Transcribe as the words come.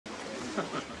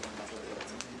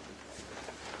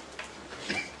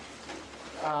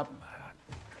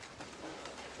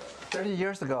30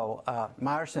 years ago,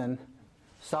 Meyerson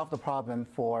solved the problem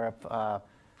for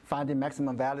finding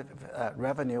maximum value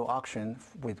revenue auction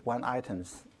with one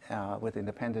items with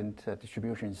independent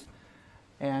distributions.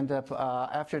 And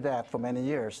after that, for many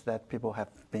years, that people have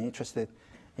been interested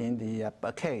in the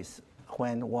case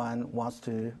when one wants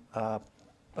to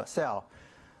sell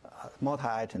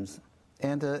multi-items.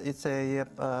 And it's a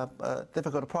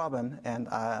difficult problem, and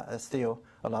still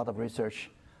a lot of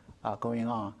research going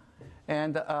on.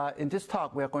 And in this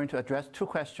talk, we are going to address two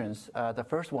questions. The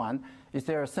first one, is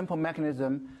there a simple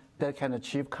mechanism that can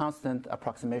achieve constant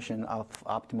approximation of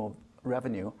optimal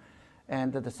revenue?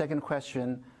 And the second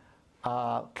question,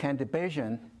 can the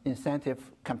Bayesian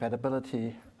incentive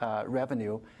compatibility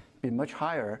revenue be much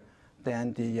higher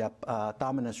than the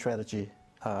dominant strategy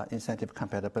incentive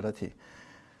compatibility?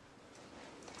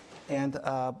 And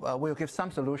we'll give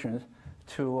some solutions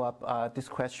to these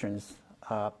questions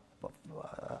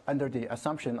under the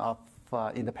assumption of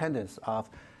independence of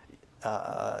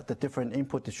the different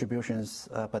input distributions,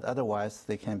 but otherwise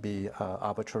they can be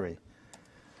arbitrary.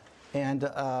 And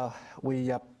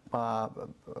we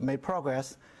made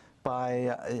progress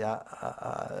by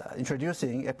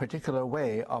introducing a particular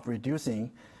way of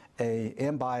reducing a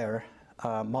n-buyer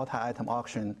multi-item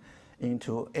auction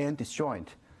into n-disjoint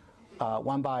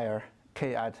one-buyer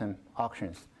k-item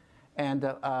auctions. And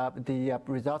the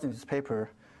results in this paper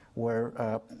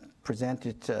were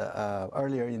presented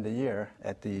earlier in the year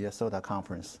at the SODA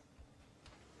conference.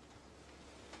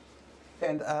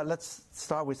 And let's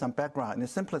start with some background. In the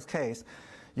simplest case,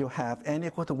 you have n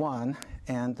equal to 1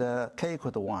 and k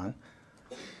equal to 1.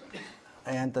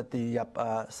 And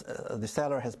the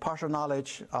seller has partial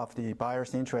knowledge of the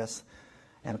buyer's interest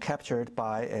and captured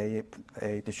by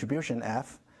a distribution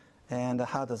f. And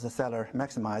how does the seller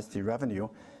maximize the revenue?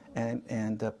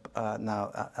 And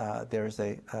now there's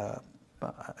a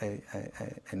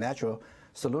natural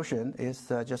solution is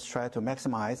just try to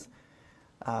maximize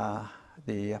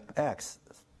the x,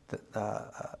 the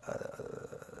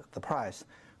price,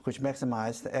 which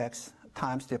maximizes the x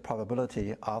times the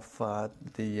probability of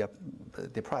the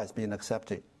price being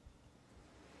accepted.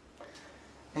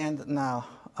 And now,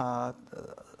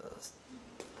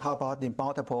 how about the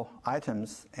multiple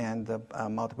items and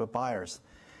multiple buyers?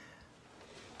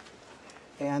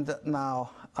 And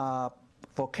now,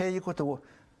 for k equal to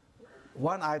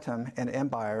 1 item and n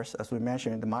buyers, as we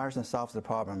mentioned, Meyerson solves the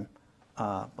problem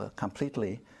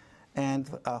completely. And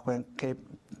when k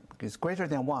is greater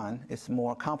than 1, it's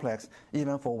more complex,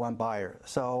 even for one buyer.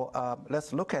 So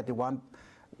let's look at the one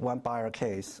buyer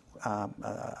case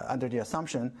under the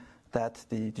assumption that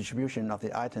the distribution of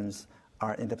the items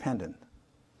are independent.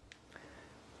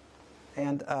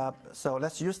 And so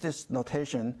let's use this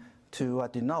notation to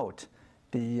denote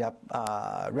the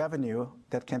revenue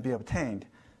that can be obtained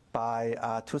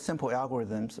by two simple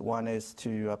algorithms. One is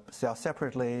to sell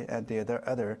separately, and the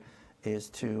other is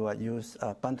to use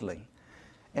bundling.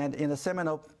 And in the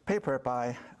seminal paper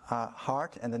by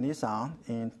Hart and Nissan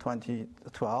in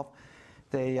 2012,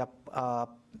 they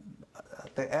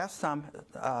asked some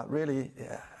really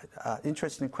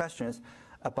interesting questions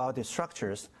about the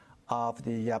structures of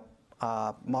the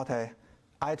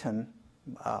multi-item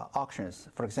auctions.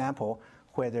 For example,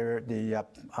 whether the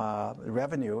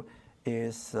revenue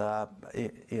is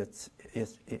it's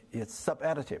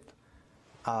sub-additive,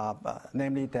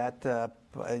 namely that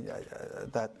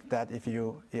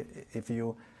if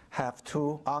you have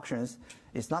two auctions,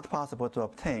 it's not possible to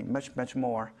obtain much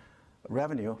more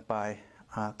revenue by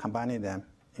combining them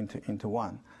into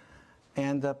one.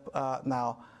 And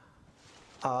now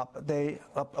they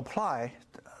apply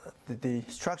the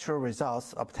structural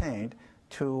results obtained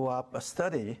to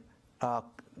study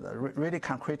really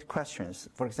concrete questions.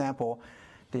 For example,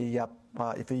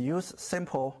 if you use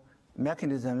simple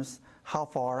mechanisms, how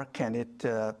far can it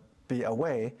be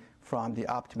away from the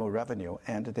optimal revenue?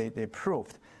 And they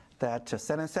proved that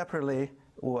selling separately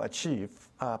will achieve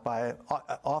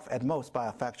off at most by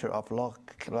a factor of log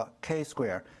k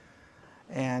squared,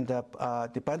 and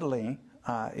the bundling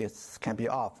can be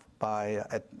off by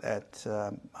at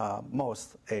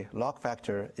most a log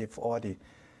factor if all the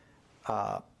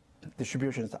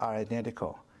distributions are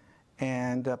identical.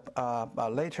 And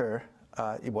later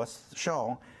it was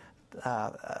shown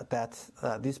that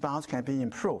these bounds can be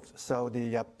improved. So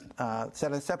the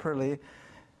selling separately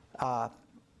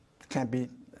can be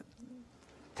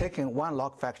taking one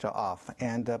log factor off.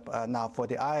 And now for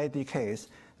the IID case,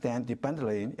 then the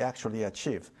bundling actually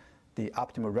achieves the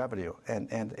optimal revenue,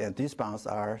 and these bounds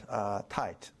are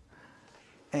tight.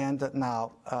 And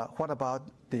now what about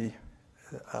the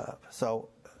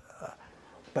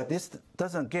but this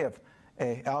doesn't give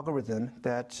an algorithm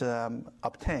that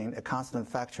obtain a constant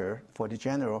factor for the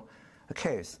general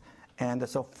case. And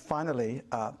so finally,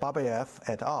 Babayev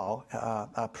et al.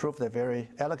 Proved a very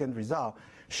elegant result,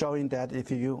 showing that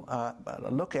if you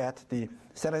look at the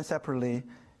selling separately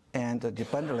and the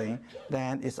bundling,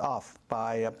 then it's off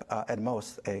by at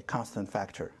most a constant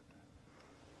factor.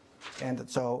 And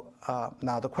so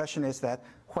now the question is that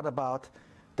what about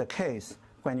the case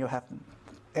when you have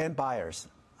n buyers?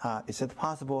 Is it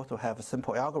possible to have a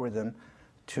simple algorithm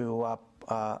to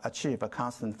achieve a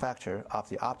constant factor of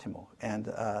the optimal? And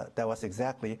that was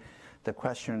exactly the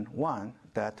question one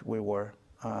that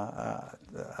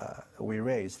we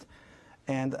raised.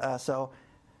 And so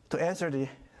to answer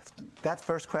that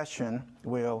first question,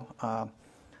 we'll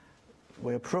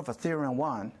prove a theorem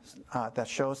one that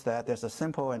shows that there's a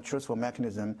simple and truthful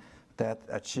mechanism that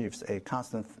achieves a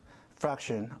constant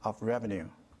fraction of revenue.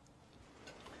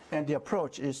 And the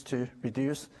approach is to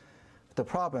reduce the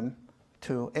problem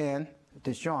to n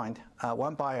disjoint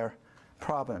one buyer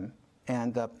problem,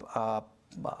 and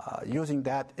using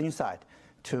that insight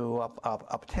to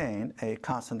obtain a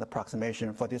constant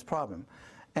approximation for this problem.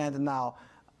 And now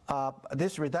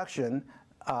this reduction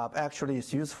actually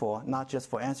is useful not just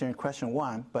for answering question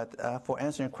one, but for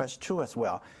answering question two as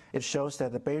well. It shows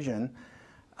that the Bayesian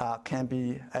can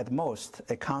be at most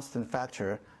a constant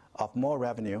factor of more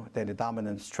revenue than the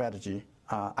dominant strategy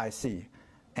IC.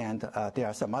 And there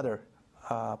are some other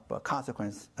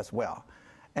consequences as well.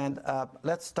 And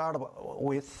let's start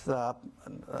with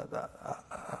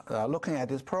looking at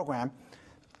this program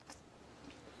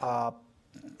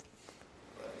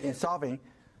in solving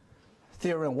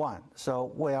theorem one.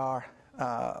 So we'll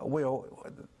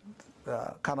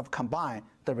kind of combine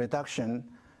the reduction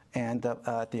and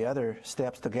the other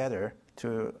steps together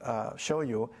to show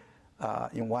you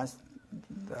in one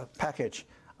package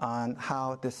on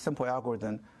how this simple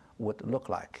algorithm would look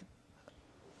like.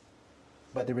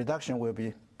 But the reduction will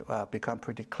become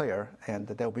pretty clear, and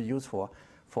that will be useful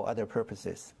for other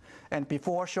purposes. And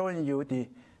before showing you the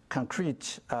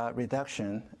concrete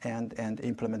reduction and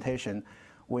implementation,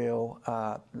 we'll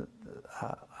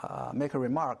make a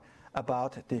remark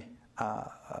about the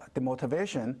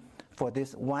motivation for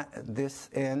this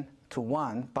n to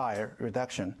 1 buyer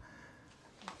reduction.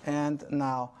 And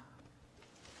now,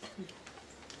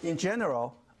 in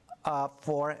general,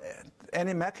 for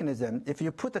any mechanism, if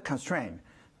you put the constraint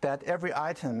that every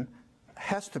item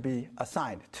has to be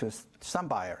assigned to some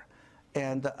buyer,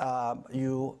 and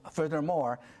you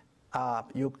furthermore,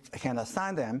 you can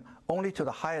assign them only to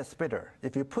the highest bidder.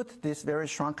 If you put this very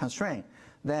strong constraint,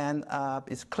 then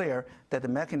it's clear that the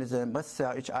mechanism must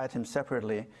sell each item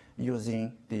separately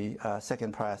using the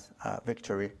second price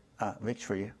victory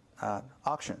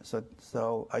auction.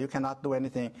 So you cannot do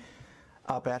anything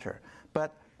better.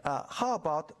 But how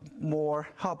about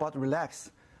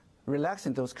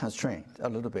relaxing those constraints a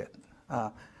little bit?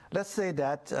 Let's say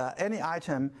that any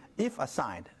item, if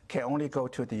assigned, can only go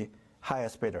to the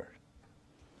highest bidder.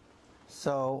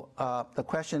 So the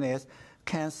question is,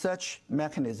 can such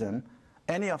mechanism,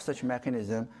 any of such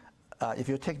mechanism, if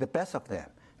you take the best of them,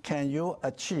 can you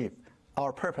achieve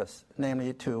our purpose,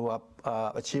 namely to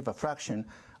achieve a fraction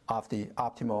of the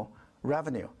optimal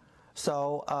revenue?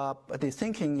 So the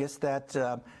thinking is that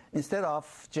instead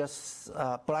of just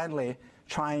blindly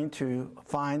trying to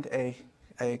find a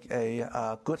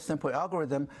good simple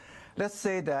algorithm, let's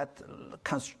say that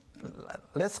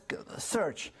let's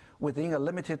search within a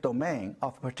limited domain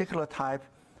of a particular type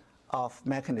of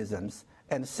mechanisms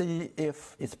and see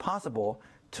if it's possible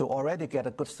to already get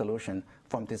a good solution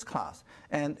from this class.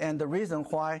 And the reason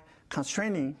why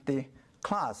constraining the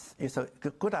class is a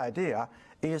good idea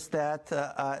is that,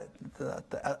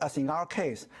 as in our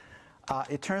case,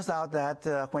 it turns out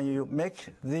that when you make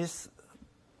this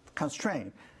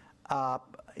constraint,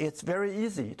 it's very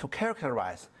easy to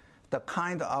characterize the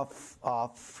kind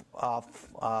of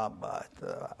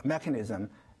mechanism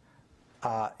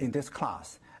in this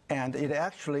class. And it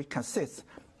actually consists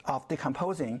of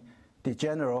decomposing the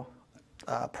general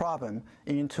problem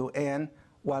into n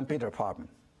one bidder problem.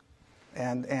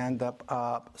 And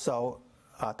so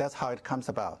that's how it comes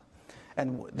about.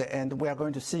 And we are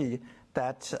going to see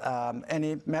that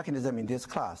any mechanism in this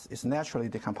class is naturally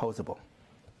decomposable.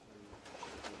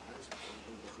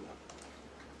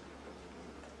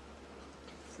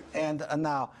 And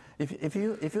now, if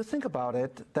you think about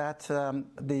it, that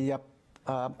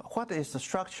what is the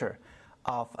structure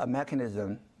of a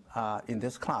mechanism in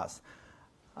this class?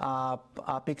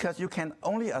 Because you can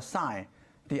only assign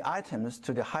the items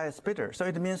to the highest bidder. So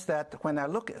it means that when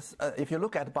if you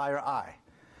look at buyer I,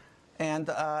 And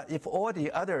if all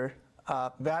the other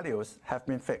values have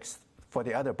been fixed for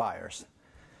the other buyers,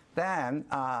 then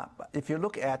if you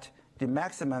look at the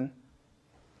maximum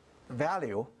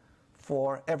value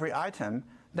for every item,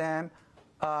 then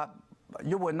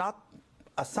you will not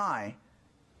assign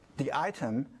the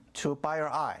item to buyer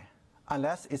I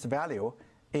unless its value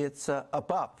is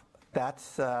above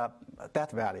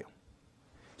that value.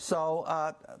 So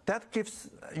that gives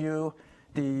you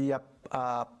the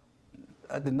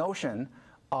notion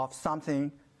of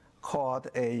something called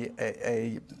a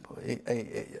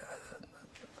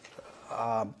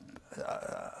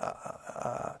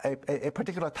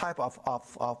particular type of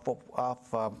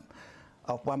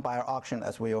one buyer auction,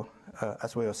 as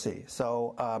we'll see.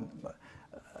 So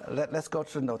let's go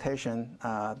to the notation.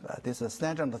 This is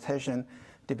standard notation.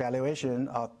 The valuation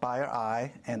of buyer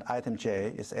I and item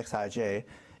J is Xij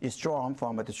is drawn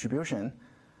from a distribution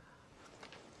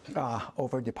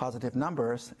over the positive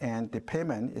numbers, and the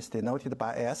payment is denoted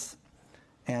by S,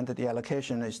 and the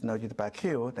allocation is denoted by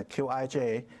Q. The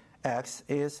Qij X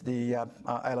is the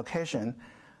allocation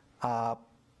of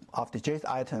the jth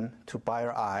item to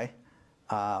buyer I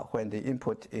when the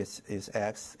input is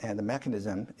X, and the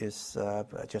mechanism is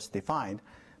just defined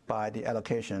by the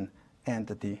allocation and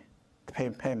the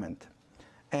payment.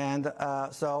 And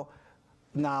so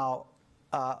now,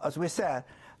 as we said,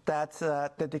 that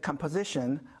the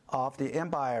decomposition of the n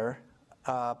buyer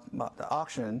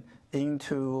auction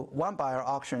into one buyer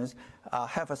auctions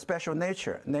have a special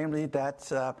nature, namely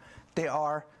that we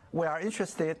are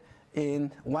interested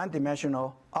in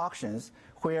one-dimensional auctions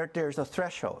where there's a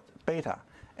threshold, beta.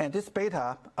 And this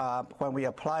beta, when we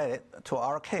apply it to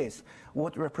our case,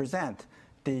 would represent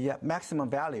the maximum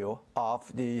value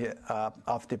of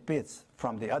the bids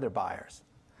from the other buyers.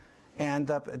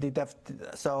 And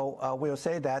so we'll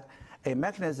say that a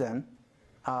mechanism,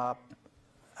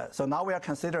 so now we are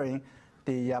considering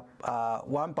the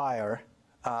one buyer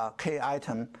K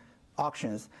item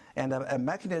auctions, and a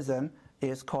mechanism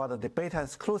is called the beta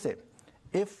exclusive.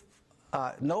 If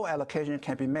no allocation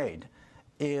can be made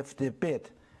if the bid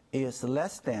is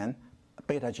less than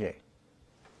beta J.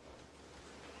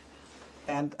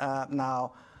 And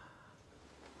now,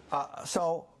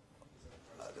 so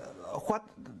what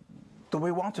do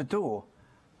we want to do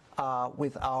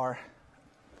with our,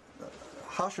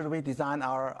 how should we design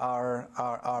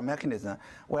our mechanism?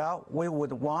 Well, we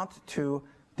would want to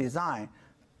design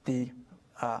the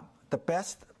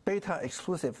best beta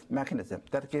exclusive mechanism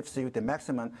that gives you the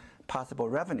maximum possible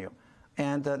revenue.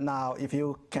 And now, if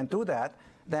you can do that,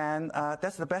 then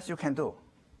that's the best you can do.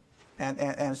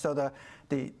 And so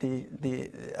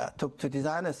to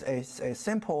design a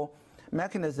simple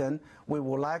mechanism, we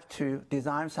would like to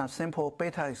design some simple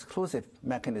beta exclusive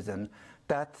mechanism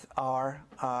that are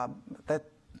a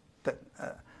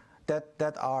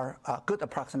good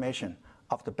approximation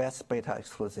of the best beta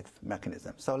exclusive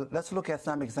mechanism. So let's look at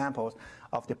some examples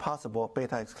of the possible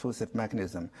beta exclusive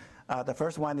mechanism. The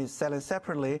first one is selling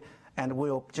separately, and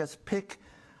we'll just pick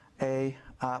a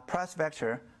price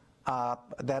vector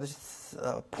that is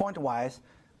point-wise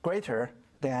greater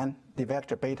than the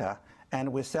vector beta,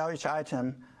 and we sell each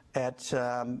item at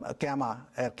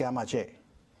gamma j.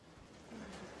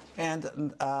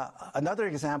 And another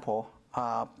example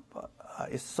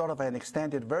is sort of an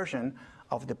extended version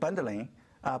of the bundling,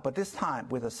 but this time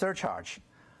with a surcharge.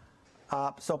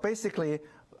 So basically,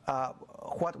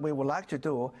 what we would like to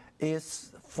do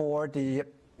is for the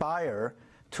buyer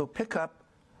to pick up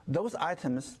those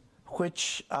items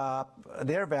which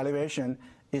their valuation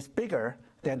is bigger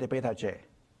than the beta j.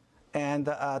 And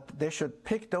they should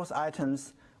pick those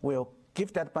items, we'll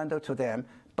give that bundle to them,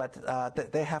 but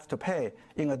they have to pay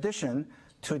in addition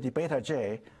to the beta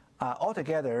j.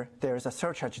 Altogether, there is a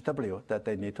surcharge W that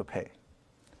they need to pay.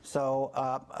 So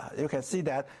you can see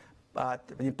that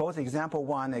in both example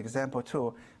 1 and example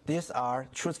 2, these are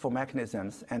truthful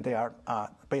mechanisms, and they are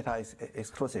beta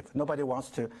exclusive. Nobody wants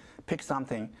to pick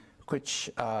something which,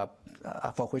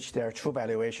 for which their true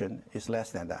valuation is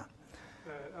less than that.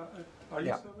 Are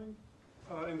you summing?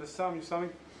 In the sum, you're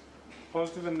summing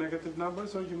positive and negative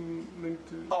numbers, or you link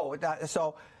to? Oh,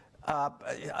 so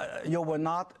you will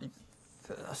not.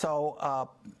 So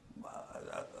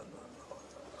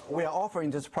we are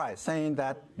offering this price, saying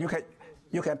that you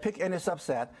can pick any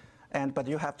subset, but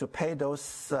you have to pay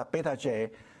those beta j,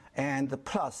 and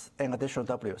plus an additional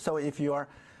W. So if your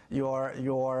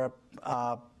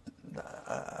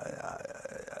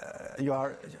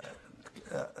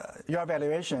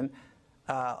valuation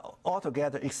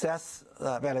altogether excess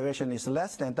valuation is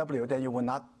less than W, then you will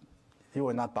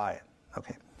not buy it.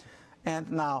 Okay,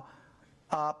 and now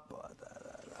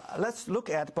let's look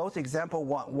at both example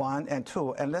 1 and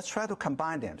 2, and let's try to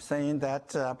combine them, saying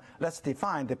that let's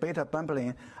define the beta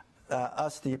bundling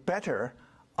as the better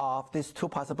of these two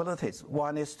possibilities.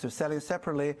 One is to selling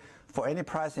separately for any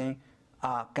pricing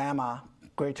gamma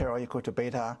greater or equal to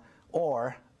beta,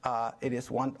 or it is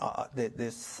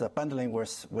this bundling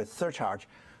with surcharge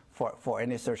for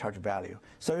any surcharge value.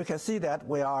 So you can see that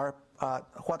we are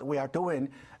what we are doing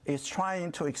is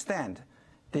trying to extend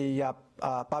the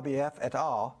Babiev et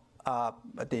al.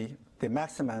 The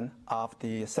maximum of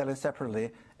the selling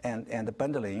separately and the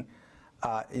bundling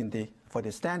for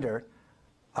the standard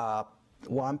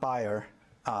one buyer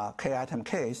k item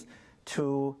case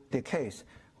to the case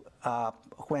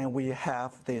when we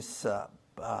have this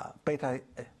beta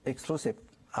exclusive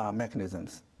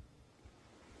mechanisms.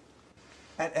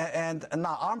 And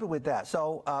now armed with that,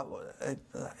 so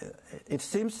it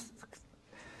seems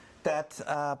that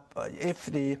if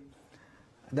the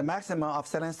maximum of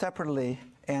selling separately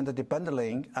and the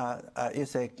bundling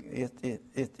is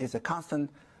a constant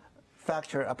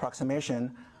factor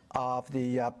approximation of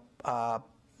the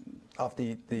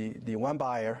one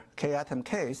buyer k item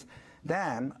case,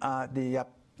 then the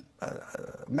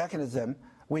mechanism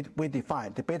we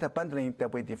define, the beta bundling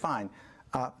that we define,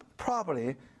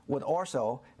 probably would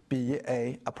also be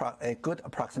a good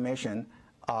approximation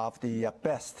of the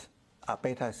best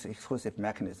beta exclusive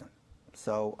mechanism.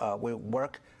 So we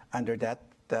work under that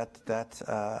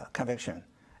conviction.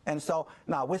 And so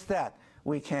now with that,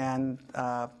 we can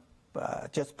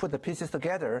just put the pieces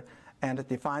together and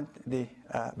define the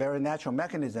very natural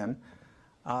mechanism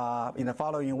in the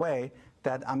following way,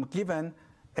 that I'm given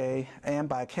a n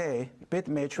by k bit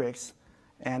matrix,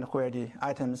 and where the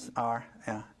items are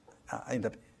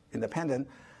independent,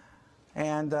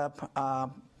 and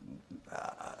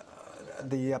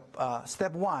the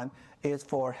step 1 is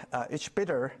for each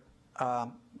bidder,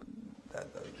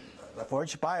 for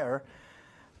each buyer,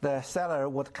 the seller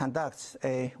would conduct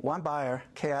a one buyer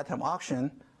k item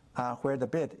auction where the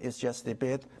bid is just the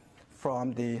bid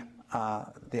from the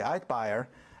ith buyer,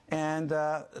 and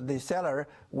the seller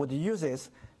would use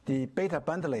the beta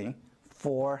bundling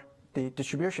for the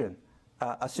distribution,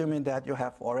 assuming that you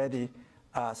have already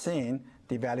seen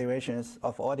the valuations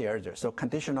of all the others. So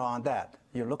conditional on that,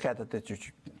 you look at the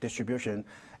distribution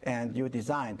and you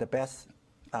design the best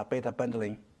beta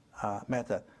bundling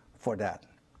method for that.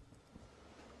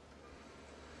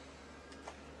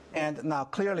 And now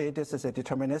clearly this is a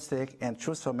deterministic and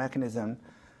truthful mechanism,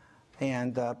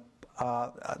 and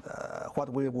what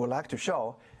we would like to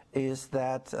show is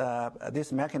that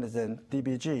this mechanism,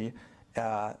 DBG,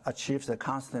 achieves a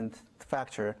constant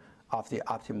factor of the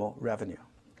optimal revenue.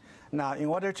 Now, in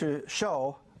order to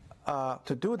show,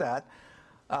 to do that,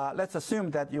 let's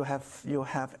assume that you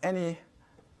have any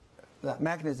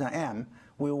mechanism M.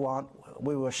 We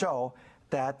will show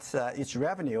that its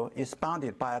revenue is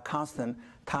bounded by a constant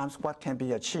times what can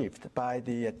be achieved by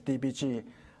the DBG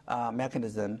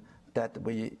mechanism that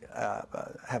we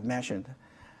have mentioned.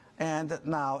 And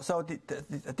now, so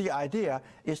the idea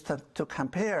is to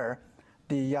compare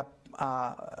the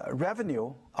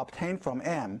revenue obtained from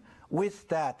M with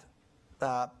that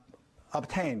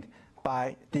obtained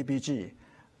by DBG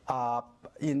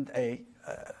in a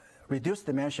reduced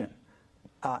dimension.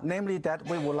 Namely that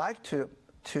we would like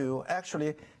to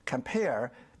actually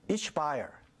compare each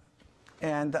buyer.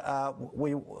 And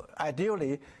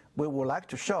ideally, we would like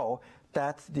to show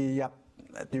that the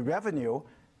revenue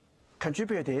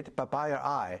contributed by buyer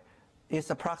I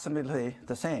is approximately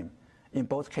the same in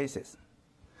both cases.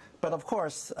 But of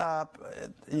course,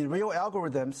 in real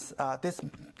algorithms,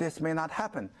 this may not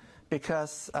happen,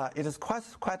 because it is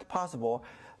quite possible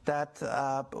that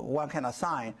one can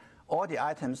assign all the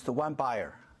items to one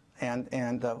buyer,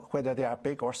 and whether they are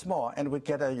big or small, and we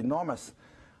get an enormous,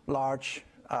 large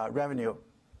revenue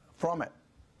from it.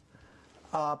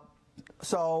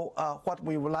 So what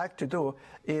we would like to do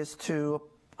is to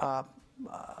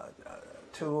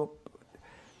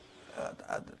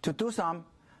do some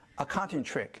accounting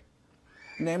trick,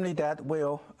 namely that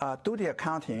we'll do the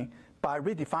accounting by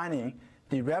redefining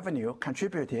the revenue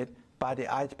contributed by the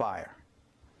ith buyer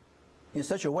in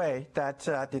such a way that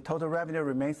the total revenue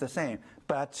remains the same,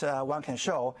 but one can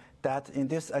show that in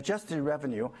this adjusted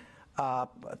revenue,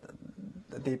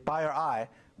 the buyer I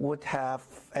would have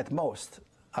at most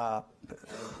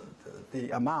the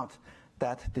amount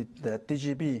that the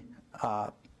DGB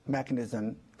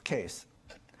mechanism case.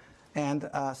 And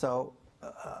so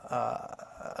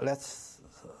let's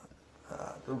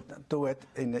do it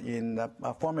in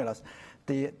formulas.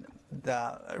 The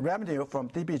revenue from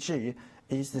DBG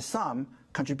is the sum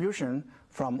contribution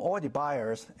from all the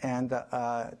buyers and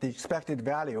the expected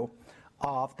value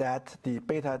of the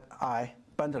beta I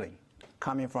bundling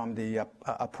coming from the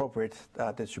appropriate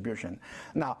distribution.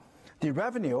 Now, the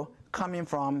revenue coming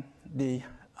from the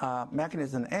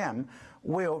mechanism M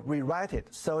will rewrite it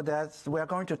so that we are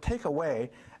going to take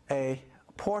away a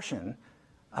portion,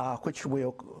 which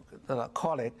we'll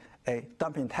call it a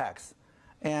dumping tax.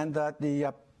 And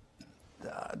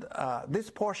this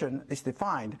portion is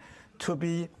defined to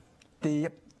be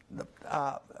the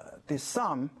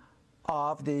sum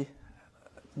of the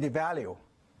value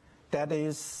that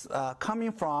is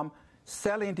coming from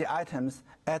selling the items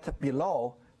at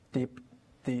below the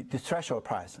threshold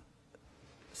price.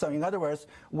 So in other words,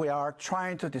 we are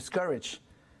trying to discourage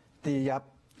so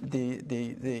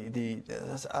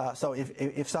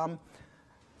if some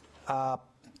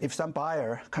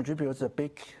buyer contributes a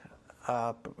big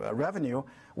revenue,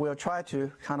 we'll try to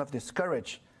kind of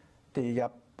discourage the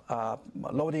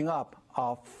loading up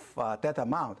of that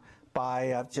amount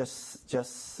by just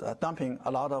dumping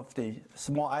a lot of the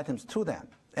small items to them.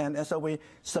 And so we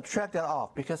subtract that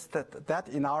off because that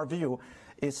in our view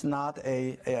is not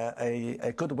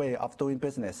a good way of doing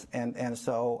business. And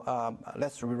so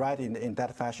let's rewrite it in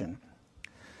that fashion.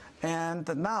 And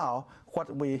now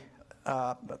what we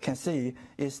can see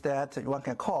is that one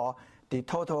can call the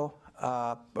total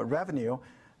revenue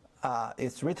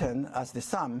is written as the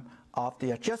sum of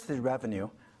the adjusted revenue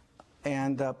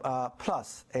and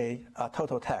plus a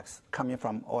total tax coming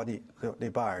from all the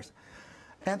buyers.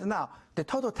 And now, the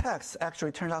total tax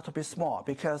actually turns out to be small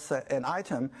because an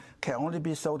item can only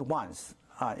be sold once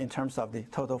in terms of the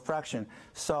total fraction.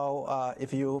 So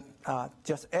if you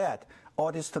just add all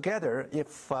this together,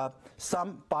 if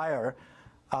some buyer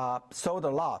sold a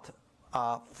lot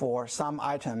for some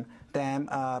item, then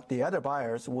the other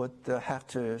buyers would have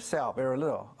to sell very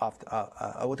little,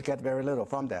 would get very little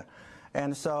from that.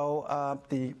 And so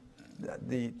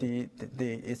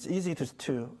it's easy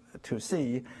to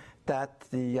see that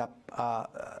the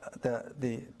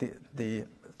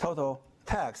total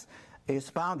tax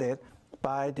is bounded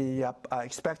by the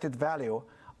expected value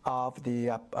of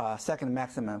the second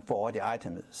maximum for all the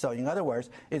items. So in other words,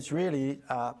 it's really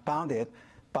bounded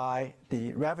by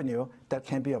the revenue that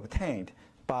can be obtained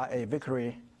by a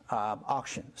victory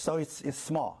auction. So it's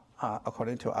small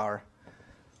according to our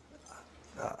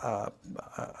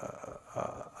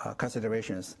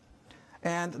considerations.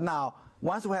 And now,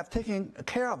 once we have taken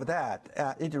care of that,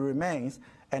 it remains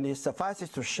and it suffices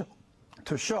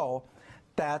to show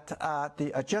that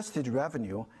the adjusted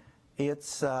revenue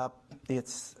it's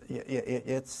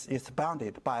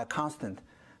bounded by a constant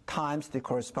times the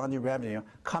corresponding revenue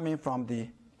coming from the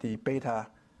beta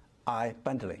I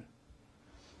bundling.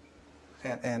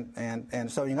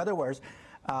 And so in other words,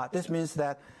 this means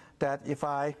that if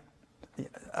I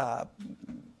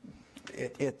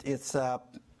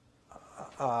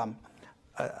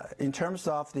in terms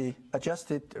of the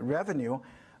adjusted revenue,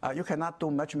 you cannot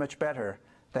do much better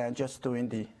than just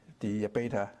doing the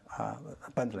beta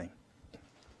bundling.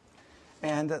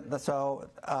 And so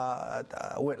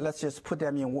let's just put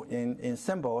them in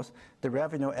symbols. The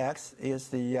revenue X is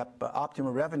the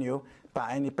optimal revenue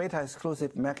by any beta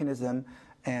exclusive mechanism,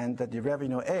 and the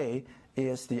revenue A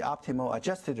is the optimal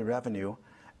adjusted revenue.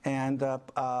 And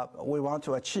we want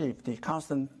to achieve the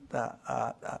constant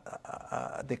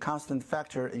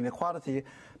factor inequality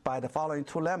by the following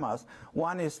two lemmas.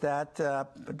 One is that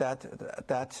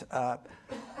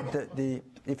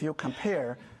if you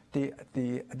compare the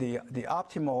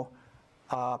optimal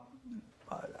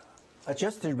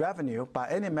adjusted revenue by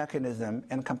any mechanism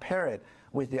and compare it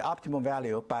with the optimal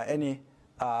value by any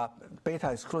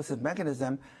beta exclusive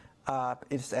mechanism,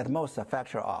 it's at most a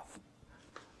factor off.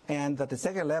 And the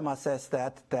second lemma says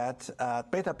that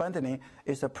beta bundling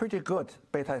is a pretty good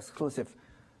beta exclusive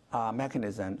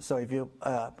mechanism. So if you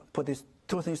put these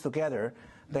two things together,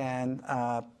 then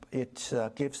it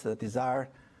gives the desired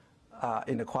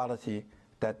inequality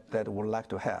that we would like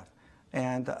to have.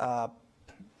 And I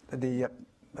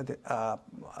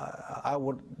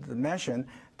would mention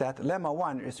that lemma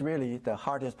 1 is really the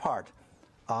hardest part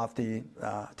of the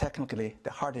technically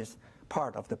the hardest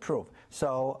part of the proof.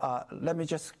 So let me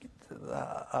just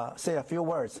say a few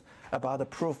words about the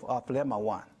proof of lemma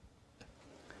 1.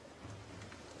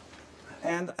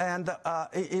 And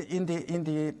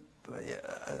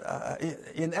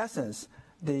in essence,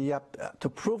 to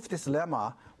prove this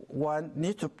lemma, one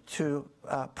needs to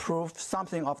prove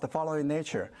something of the following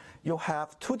nature. You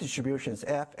have two distributions,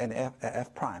 f and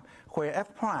f prime, where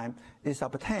f prime is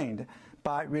obtained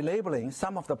by relabeling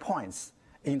some of the points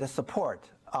in the support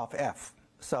of f.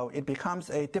 So it becomes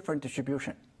a different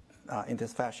distribution in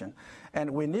this fashion.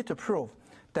 And we need to prove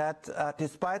that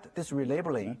despite this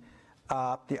relabeling,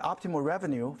 the optimal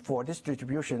revenue for this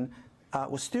distribution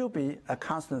will still be a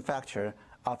constant factor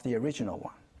of the original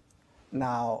one.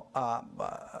 Now,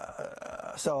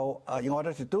 in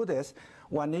order to do this,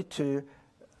 one need to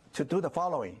do the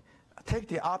following. Take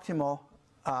the optimal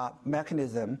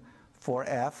mechanism for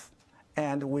f,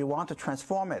 and we want to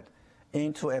transform it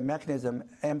into a mechanism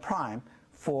m prime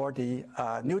for the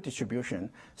new distribution,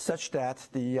 such that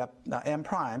the m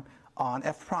prime on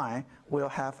f prime will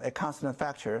have a constant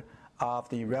factor of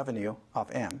the revenue of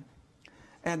m.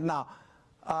 And now,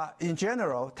 in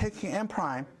general, taking m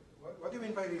prime. What do you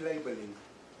mean by relabeling?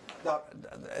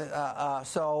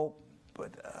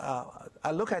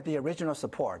 I look at the original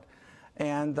support,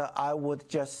 and I would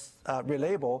just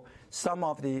relabel some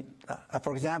of the,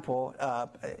 for example,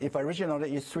 if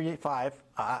originally is 3.5,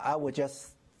 I would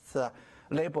just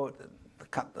relabel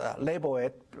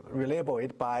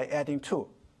it by adding 2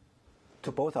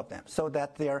 to both of them, so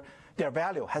that their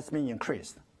value has been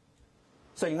increased.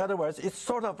 So in other words, it's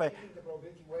sort of a changing the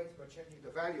probability weights, but changing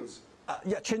the values.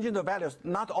 Yeah, changing the values,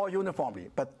 not all uniformly,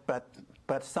 but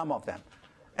some of them.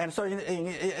 And so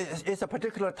it's a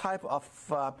particular type of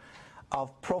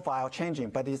profile changing,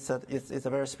 but it's a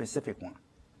very specific one.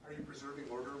 Are you preserving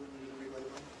order when you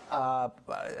relabel?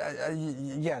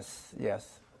 Yes.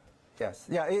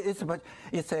 Yeah,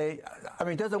 I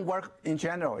mean, it doesn't work in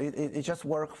general. It just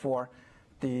works for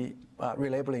the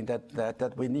relabeling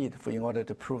that we need in order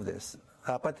to prove this.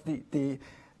 But I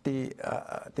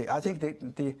think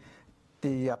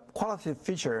the qualitative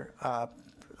feature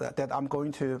that I'm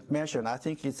going to mention, I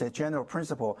think it's a general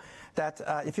principle that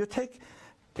if you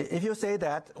say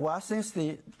that, well, since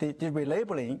the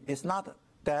relabeling is not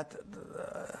that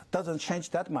doesn't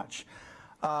change that much,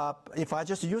 if I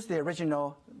just use the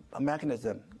original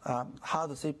mechanism, how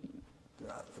does it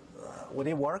would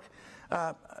it work?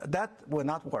 That will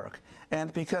not work,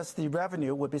 and because the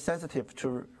revenue would be sensitive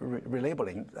to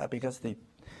relabeling, because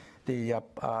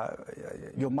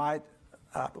you might.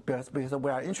 Because we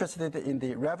are interested in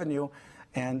the revenue,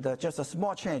 and just a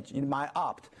small change in my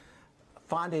opt,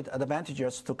 find it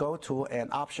advantageous to go to an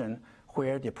option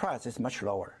where the price is much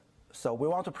lower. So we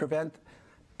want to prevent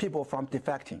people from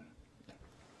defecting.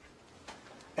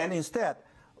 And instead,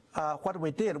 what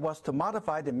we did was to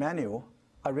modify the menu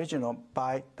original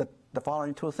by the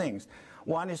following 2 things.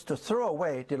 One is to throw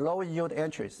away the low yield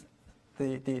entries,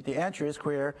 the entries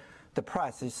where the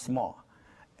price is small.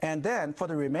 And then for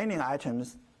the remaining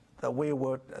items, for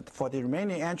the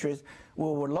remaining entries, we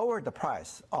will lower the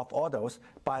price of all those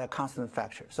by a constant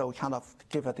factor. So we kind of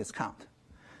give a discount.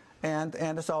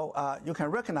 And so you can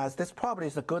recognize this probably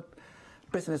is a good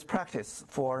business practice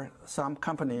for some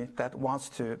company that wants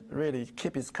to really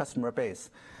keep its customer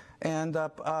base. And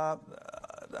now,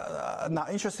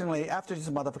 interestingly, after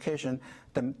this modification,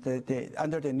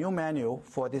 under the new menu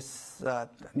for this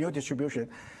new distribution,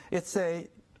 it's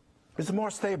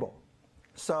more stable.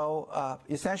 So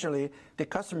essentially, the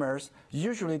customers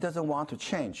usually doesn't want to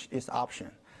change its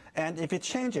option. And if it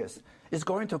changes, it's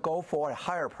going to go for a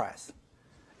higher price.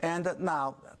 And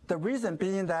now, the reason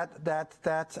being that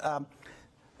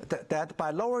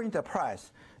by lowering the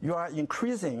price, you are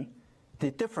increasing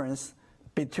the difference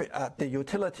between the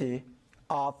utility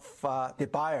of the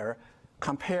buyer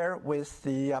compared with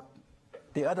the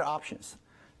other options.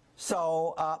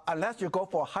 So unless you go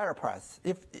for a higher price,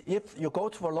 if you go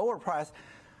to a lower price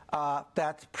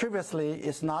that previously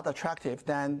is not attractive,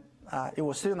 then it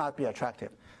will still not be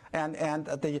attractive. And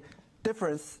the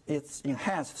difference is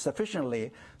enhanced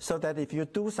sufficiently so that if you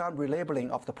do some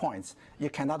relabeling of the points, you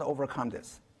cannot overcome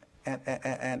this.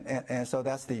 And so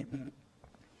that's the...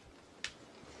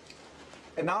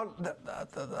 And now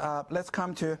let's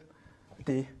come to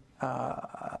the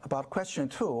about question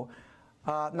 2.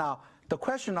 Now, the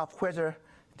question of whether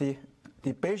the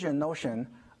Bayesian notion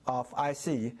of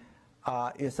IC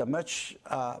is a much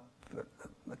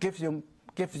gives you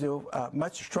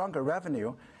much stronger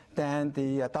revenue than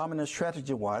the dominant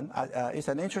strategy one is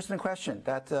an interesting question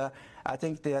that I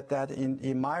think that in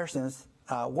Meyerson's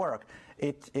work,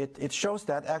 it shows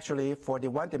that actually for the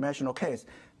one-dimensional case,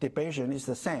 the Bayesian is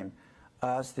the same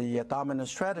as the dominant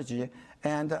strategy,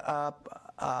 and the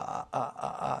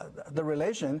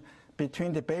relation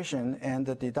between the Bayesian and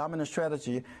the dominant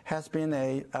strategy has been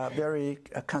a very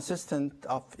consistent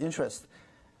of interest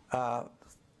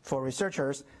for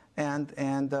researchers, and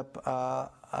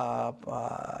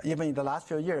even in the last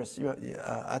few years,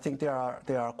 I think there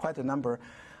are quite a number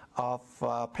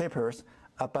of papers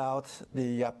about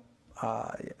the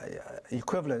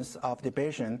equivalence of the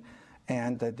Bayesian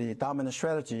and the dominant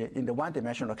strategy in the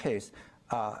one-dimensional case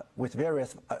with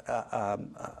various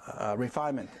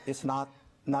refinement. It's not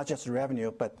not just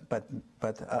revenue, but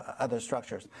other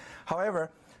structures.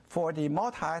 However, for the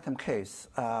multi-item case,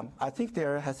 I think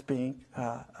there has been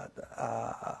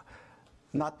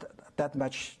not that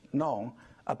much known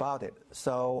about it.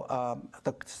 So,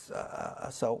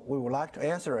 so we would like to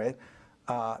answer it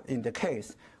in the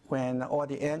case when all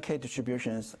the NK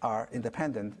distributions are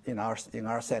independent in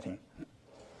our setting.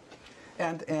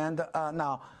 And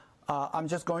now I'm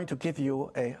just going to give you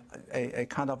a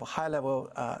kind of high-level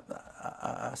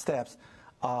steps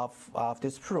of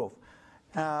this proof.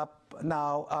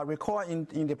 Now, recall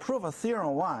in the proof of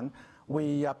theorem 1,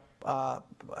 we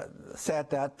said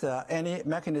that any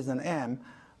mechanism M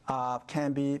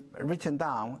can be written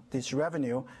down, this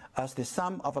revenue, as the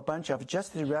sum of a bunch of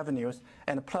adjusted revenues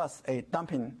and plus a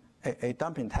dumping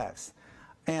tax.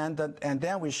 And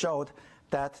then we showed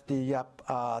that the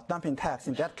dumping tax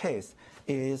in that case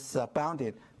is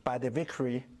bounded by the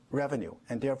victory revenue.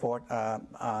 And therefore,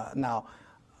 now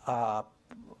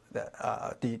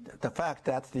the fact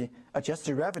that the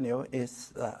adjusted revenue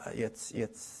is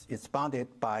it's bounded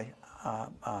by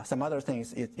some other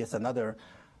things is another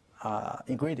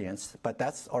ingredients, but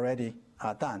that's already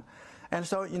done. And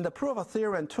so in the proof of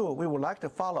theorem 2, we would like to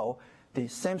follow the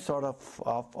same sort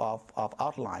of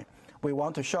outline. We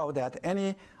want to show that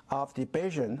any of the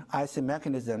Bayesian IC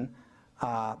mechanism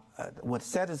would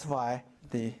satisfy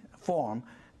the form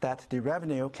that the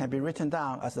revenue can be written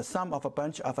down as the sum of a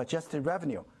bunch of adjusted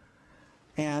revenue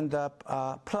and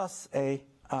plus a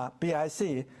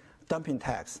BIC dumping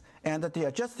tax. And the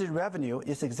adjusted revenue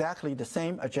is exactly the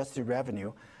same adjusted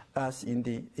revenue as in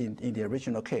the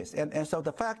original case. And so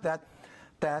the fact that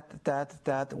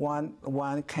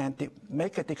one can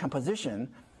make a decomposition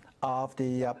of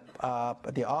the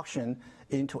auction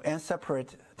into n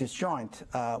separate disjoint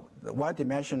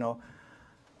one-dimensional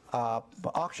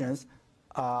auctions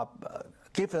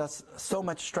gives us so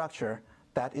much structure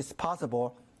that it's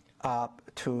possible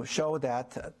to show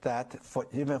that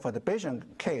even for the Bayesian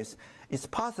case, it's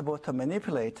possible to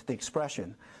manipulate the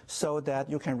expression so that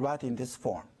you can write in this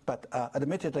form. But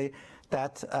admittedly,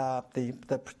 that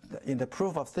in the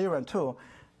proof of theorem 2,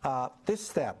 this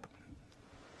step,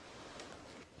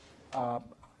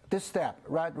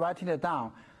 writing it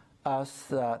down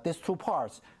as these two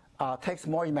parts, takes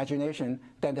more imagination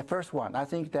than the first one. I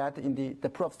think that in the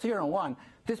proof of theorem 1,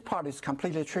 this part is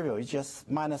completely trivial. It's just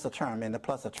minus a term and a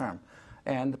plus a term.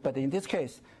 But in this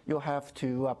case, you have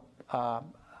to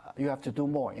do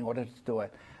more in order to do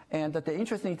it. And the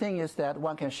interesting thing is that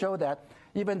one can show that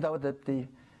even though the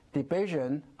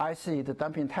Bayesian IC, the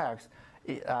dumping tax,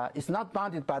 is not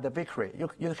bounded by the victory,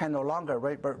 you can no longer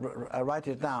write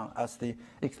it down as the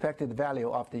expected value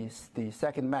of the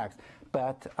second max.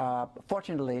 But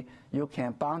fortunately, you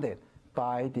can bound it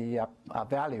by the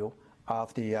value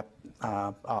of the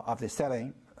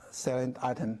selling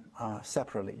item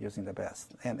separately using the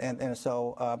best. And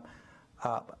so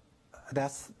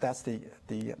that's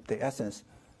the essence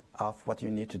of what you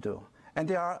need to do. And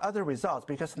there are other results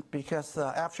because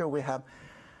after we have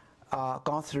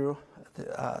gone through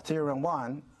theorem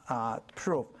 1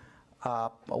 proof,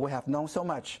 we have known so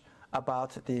much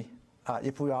about the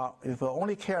if we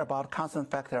only care about constant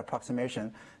factor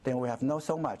approximation, then we have known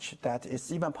so much that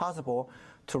it's even possible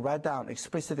to write down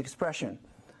explicit expression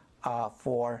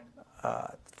for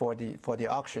the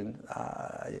auction.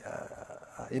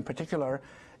 In particular,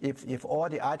 if all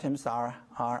the items are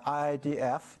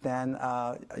IIDF, then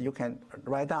you can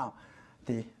write down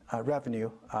the revenue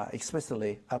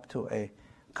explicitly up to a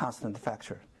constant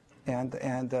factor. And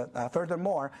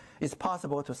furthermore, it's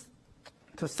possible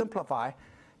to simplify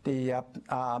the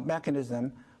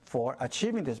mechanism for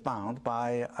achieving this bound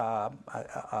by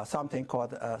something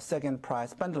called second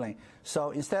price bundling.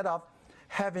 So instead of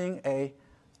having a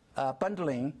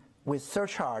bundling with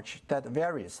surcharge that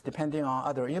varies depending on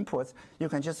other inputs, you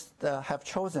can just have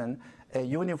chosen a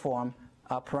uniform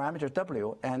parameter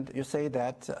W, and you say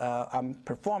that I'm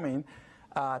performing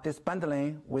this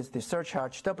bundling with the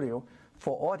surcharge W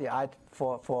for all the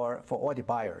for all the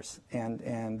buyers,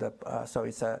 and so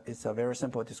it's a very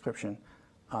simple description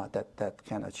that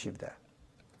can achieve that.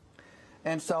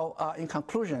 And so in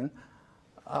conclusion,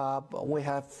 we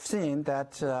have seen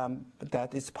that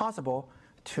that it's possible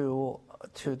to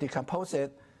decompose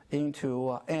it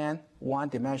into n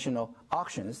one-dimensional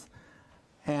auctions,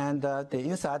 and the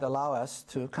insight allow us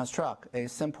to construct a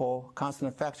simple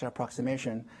constant factor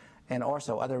approximation and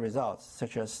also other results,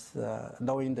 such as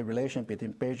knowing the relation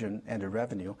between Bayesian and the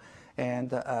revenue.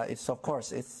 And it's of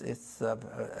course it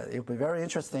will be very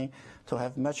interesting to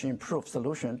have much improved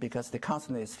solution because the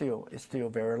constant is still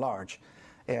very large,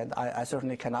 and I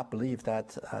certainly cannot believe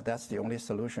that that's the only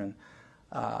solution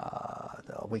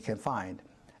we can find.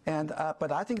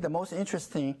 But I think the most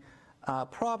interesting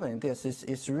problem in this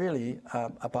is really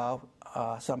about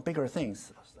some bigger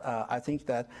things. I think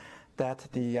that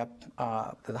the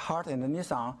Hart and the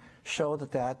Nissan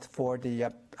showed that for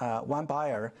the one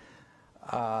buyer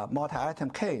multi-item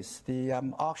case, the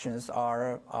auctions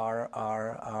are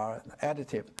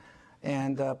additive,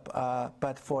 and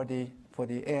but for the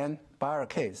N buyer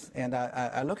case, and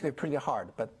I looked at it pretty hard,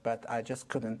 but I just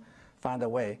couldn't find a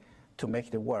way to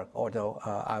make it work. Although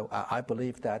I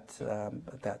believe that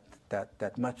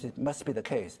must be the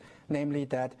case, namely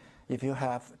that if you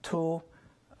have two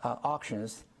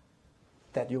auctions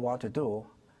that you want to do,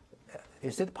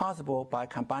 is it possible by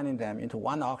combining them into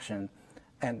one auction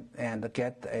and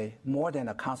get a more than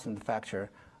a constant factor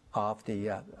of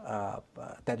the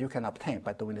that you can obtain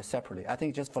by doing it separately? I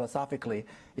think just philosophically,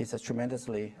 it's a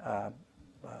tremendously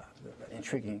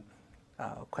intriguing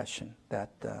question. That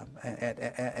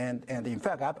and in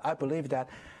fact, I believe that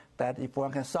if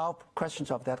one can solve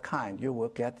questions of that kind, you will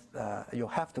get you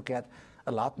have to get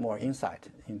a lot more insight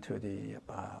into the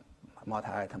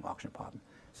multi-item auction problem.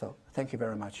 So thank you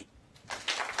very much.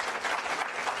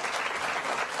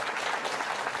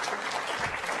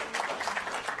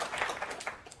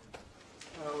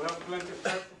 We have plenty of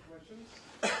time for questions.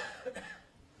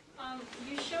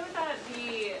 You showed that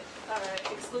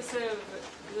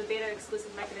the beta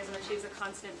exclusive mechanism achieves a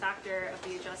constant factor of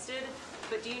the adjusted,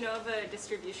 but do you know of a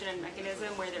distribution and mechanism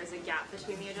where there's a gap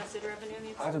between the adjusted revenue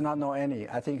and the I do not know any.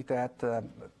 I think that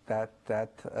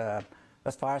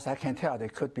as far as I can tell, there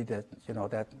could be the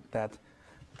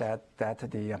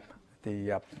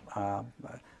the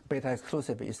beta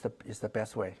exclusive is the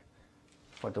best way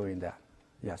for doing that.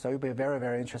 Yeah, so it would be very,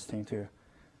 very interesting to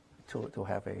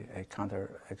have a kind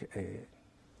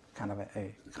of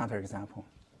a counter example.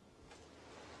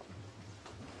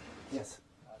 Yes.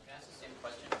 Can I ask the same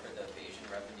question for the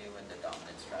Bayesian revenue and the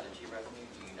dominant strategy revenue?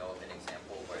 Do you know of an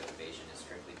example where the Bayesian is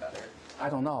strictly better? I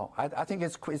don't know. I think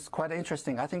it's quite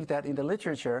interesting. I think that in the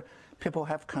literature, people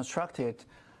have constructed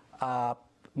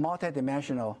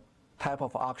multi-dimensional type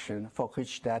of auction for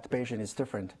which that Bayesian is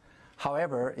different.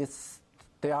 However,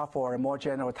 they are for a more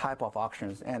general type of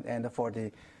auctions, and for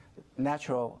the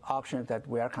natural auction that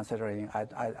we are considering,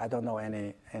 I don't know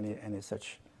any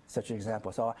such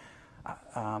example. So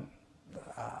I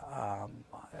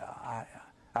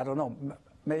don't know.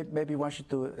 Maybe one should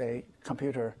do a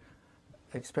computer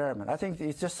experiment. I think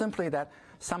it's just simply that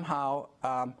somehow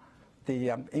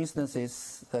the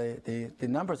instances, the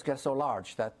numbers get so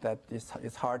large that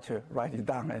it's hard to write it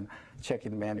down and check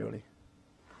it manually.